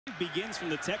begins from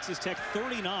the Texas Tech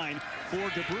 39 for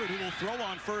Gubrud, who will throw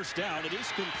on first down. It is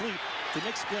complete to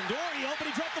Nick Splendori. Open,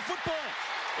 he dropped the football.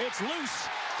 It's loose,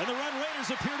 and the Red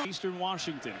Raiders appear to Eastern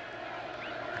Washington.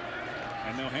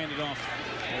 And they'll hand it off,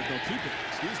 or they'll keep it,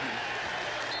 excuse me.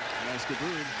 As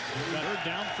Gubrud got her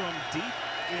down from deep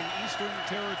in Eastern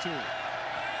territory.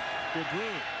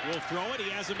 Gubrud will throw it. He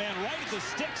has a man right at the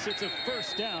sticks. It's a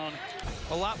first down.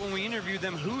 A lot when we interviewed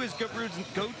them. Who is Gubrud's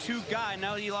go-to guy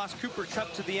now that he lost Cooper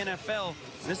Kupp to the NFL?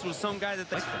 This was some guy that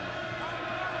they...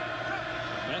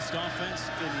 Best offense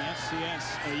in the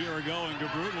FCS a year ago, and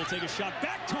Gubrud will take a shot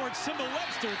back towards Simba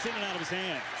Webster. It's in and out of his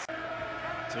hands.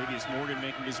 Tavius Morgan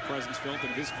making his presence felt in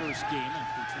his first game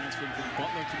after transferring from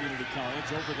Butler Community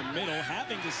College over the middle,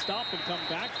 having to stop and come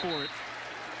back for it.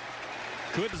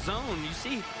 Good zone. You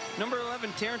see, number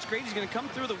 11, Terrence Grady's going to come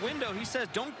through the window. He says,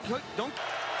 don't.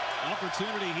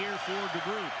 Opportunity here for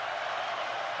Gubrud.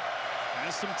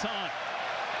 Has some time.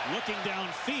 Looking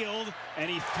downfield, and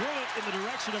he threw it in the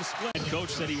direction of Split. Coach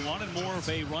said he wanted more of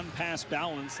a run-pass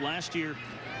balance. Last year,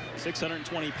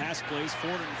 620 pass plays,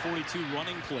 442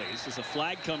 running plays. As a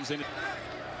flag comes in,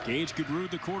 Gage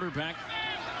Gubrud, the quarterback,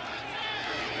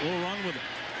 will run with it.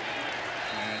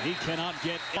 And he cannot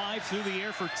get 5 through the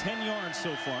air for 10 yards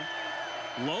so far.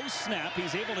 Low snap,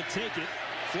 he's able to take it,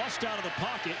 flushed out of the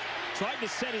pocket, tried to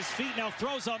set his feet, now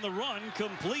throws on the run,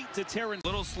 complete to Terrence. A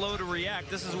little slow to react.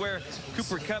 This is where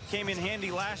Cooper Kupp came in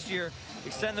handy last year.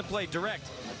 Extend the play,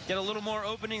 direct. Get a little more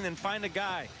opening, then find a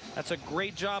guy. That's a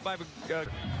great job by... Out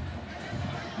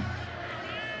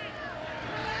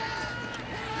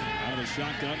of the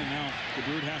shotgun, and now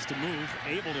Gubrud has to move,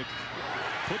 able to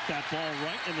put that ball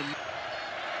right in the...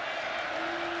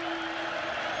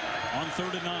 On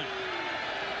 3rd and 9.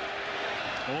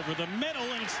 Over the middle,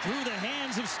 and it's through the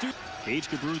hands of Stu. Gage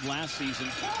Gubrud last season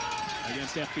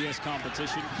against FBS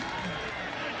competition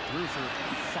threw for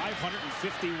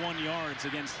 551 yards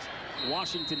against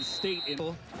Washington State.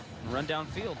 Run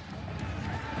downfield.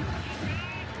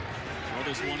 Throw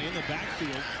this one in the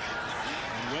backfield.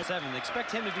 And 7.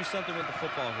 Expect him to do something with the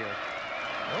football here.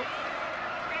 Oh.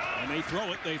 And they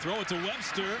throw it. They throw it to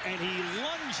Webster, and he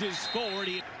lunges forward.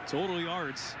 Total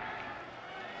yards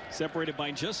separated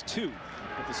by just 2.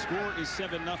 But the score is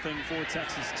 7-0 for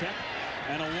Texas Tech.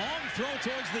 And a long throw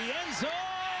towards the end zone.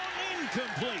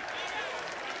 Incomplete.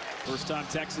 First time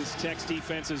Texas Tech's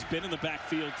defense has been in the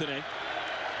backfield today.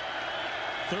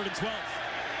 3rd and 12.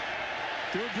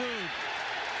 Gubrud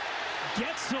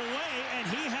gets away, and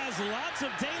he has lots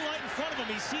of daylight in front of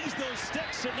him. He sees those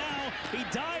sticks, and now he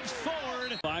dives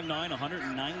forward. 5'9",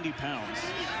 190 pounds.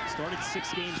 Started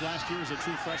 6 games last year as a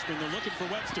true freshman. They're looking for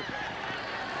Webster.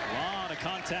 A lot of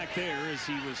contact there as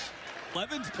he was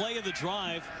 11th play of the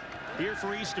drive here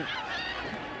for Eastern.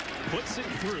 Puts it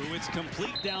through. It's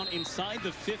complete down inside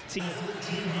the 15.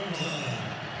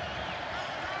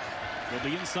 Will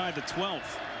be inside the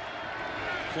 12th.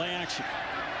 Play action.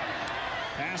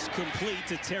 Pass complete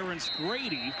to Terrence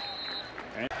Grady.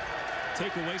 And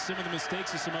take away some of the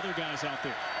mistakes of some other guys out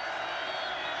there.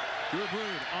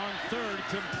 Gubrud on 3rd,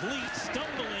 complete.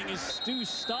 Stumbling is Stu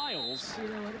Stiles.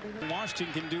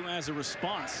 Washington can do as a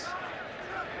response.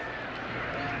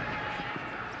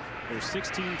 Their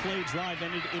 16-play drive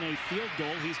ended in a field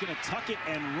goal. He's going to tuck it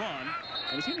and run.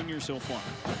 And he's been here so far.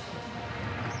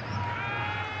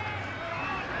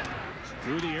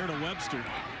 Through the air to Webster.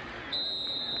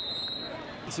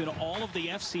 It's in all of the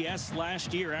FCS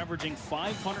last year, averaging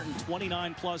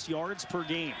 529+ yards per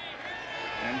game.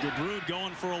 And Gubrud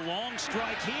going for a long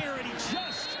strike here, and he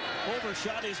just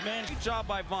overshot his man. Good job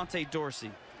by Vontae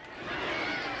Dorsey.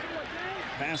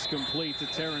 Pass complete to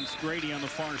Terrence Grady on the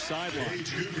far sideline.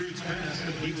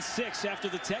 He was 6 after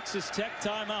the Texas Tech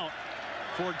timeout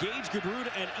for Gage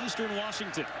Gubrud and Eastern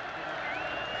Washington.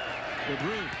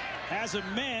 Gubrud has a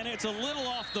man. It's a little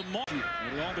off the mark.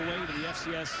 Made it all the way to the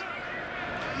FCS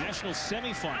National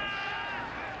semifinal.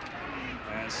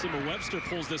 As Simba Webster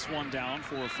pulls this one down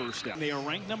for a first down. They are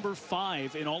ranked number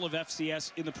 5 in all of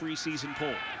FCS in the preseason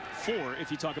poll. 4 if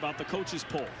you talk about the coaches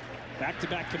poll.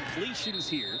 Back-to-back completions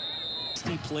here.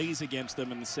 He plays against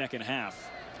them in the second half.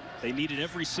 They needed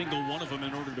every single one of them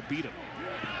in order to beat him.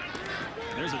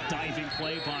 There's a diving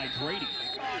play by Grady.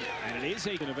 And it is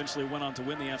and eventually went on to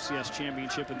win the FCS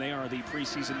championship, and they are the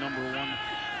preseason number 1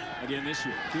 again this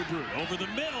year. Gubrud over the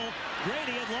middle.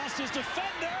 Grady had lost his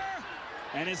defender.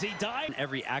 And as he dived.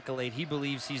 Every accolade, he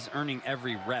believes he's earning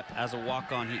every rep. As a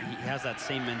walk-on, he has that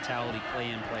same mentality, play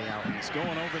in, play out. He's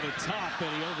going over the top,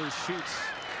 and he overshoots.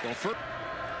 Well, first.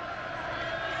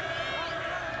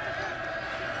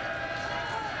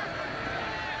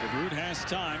 Gubrud has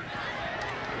time.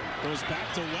 Goes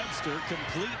back to Webster,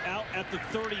 complete out at the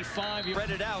 35.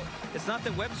 Spread it out. It's not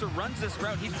that Webster runs this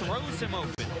route. He throws him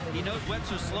open. He knows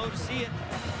Webster's slow to see it.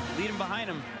 Lead him behind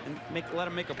him and let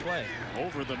him make a play.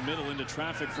 Over the middle into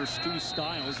traffic for Stu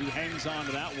Stiles, who hangs on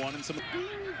to that one. And some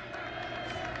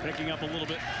picking up a little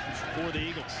bit for the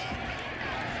Eagles.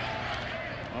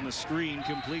 On the screen,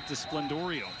 complete to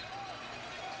Splendorio.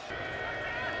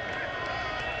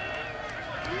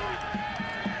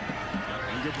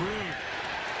 And Gubrud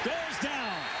goes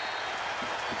down.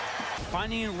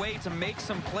 Finding a way to make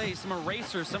some plays, some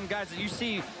erasers, some guys that you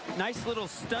see. Nice little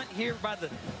stunt here by the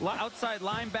outside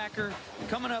linebacker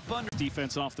coming up under.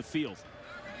 Defense off the field.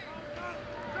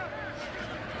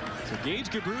 So Gage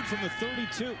Gubrud from the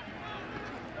 32.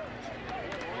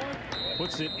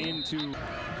 Puts it into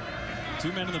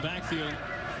two men in the backfield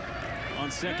on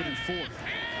 2nd and 4th.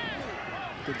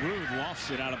 Gubrud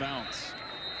lofts it out of bounds.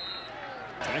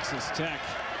 Texas Tech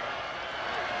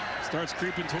starts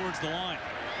creeping towards the line.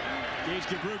 Gage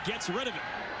Gubrud gets rid of it,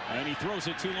 and he throws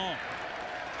it too long.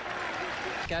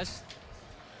 Guys.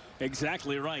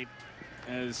 Exactly right.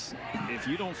 As if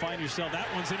you don't find yourself, that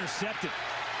one's intercepted.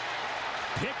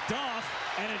 Picked off,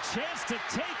 and a chance to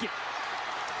take it.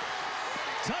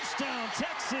 Touchdown,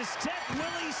 Texas Tech.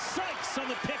 Willie Sykes on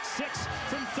the pick 6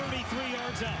 from 33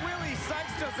 yards out. Willie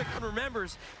Sykes doesn't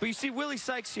remembers, but you see Willie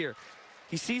Sykes here.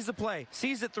 He sees the play,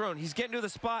 sees it thrown. He's getting to the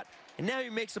spot, and now he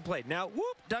makes a play. Now,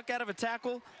 whoop, duck out of a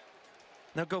tackle.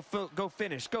 Now go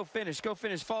finish, go finish, go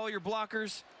finish. Follow your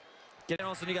blockers. Get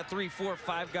also, you got 3, 4,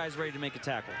 5 guys ready to make a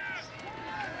tackle.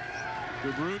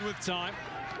 Gubrud with time.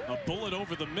 A bullet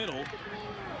over the middle.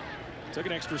 Took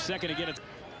an extra second to get it.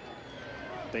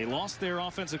 They lost their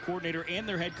offensive coordinator and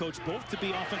their head coach, both to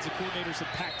be offensive coordinators of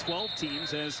Pac-12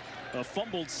 teams, as a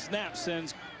fumbled snap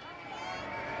sends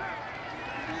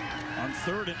on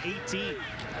 3rd and 18.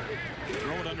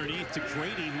 Throw it underneath to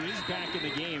Grady, who is back in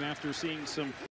the game after seeing some